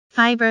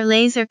Fiber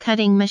Laser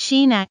Cutting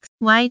Machine X,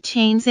 Y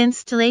Chains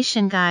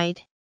Installation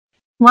Guide.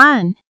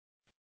 1.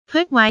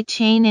 Put Y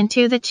chain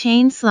into the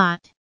chain slot.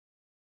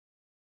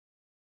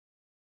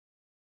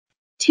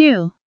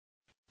 2.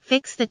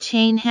 Fix the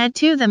chain head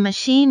to the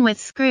machine with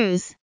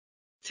screws.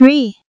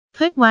 3.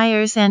 Put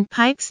wires and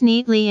pipes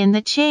neatly in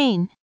the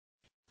chain.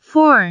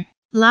 4.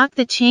 Lock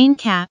the chain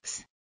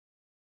caps.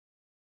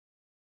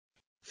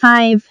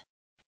 5.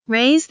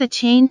 Raise the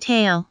chain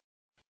tail.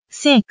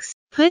 6.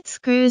 Put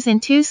screws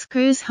into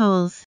screws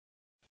holes.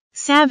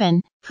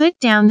 7. Put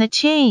down the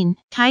chain.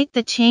 Tight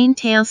the chain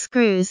tail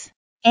screws.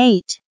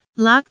 8.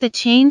 Lock the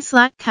chain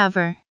slot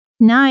cover.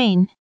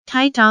 9.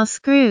 Tight all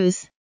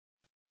screws.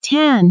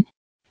 10.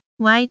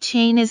 Y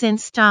chain is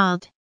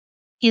installed.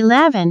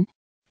 11.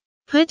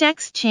 Put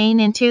X chain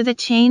into the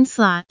chain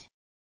slot.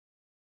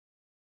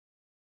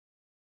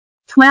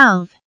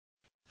 12.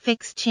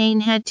 Fix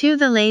chain head to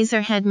the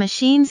laser head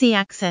machine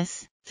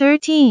Z-axis.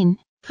 13.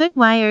 Put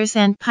wires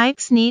and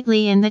pipes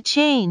neatly in the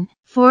chain.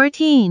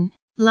 14.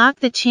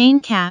 Lock the chain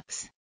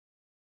caps.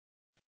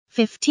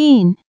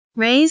 15.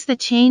 Raise the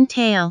chain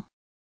tail.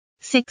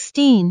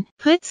 16.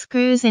 Put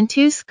screws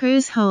into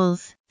screws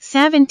holes.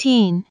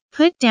 17.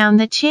 Put down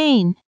the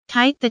chain.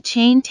 Tight the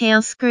chain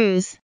tail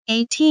screws.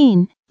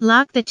 18.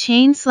 Lock the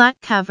chain slot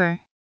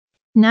cover.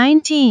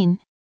 19.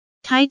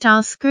 Tight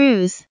all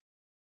screws.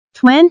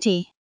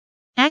 20.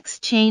 X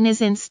chain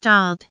is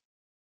installed.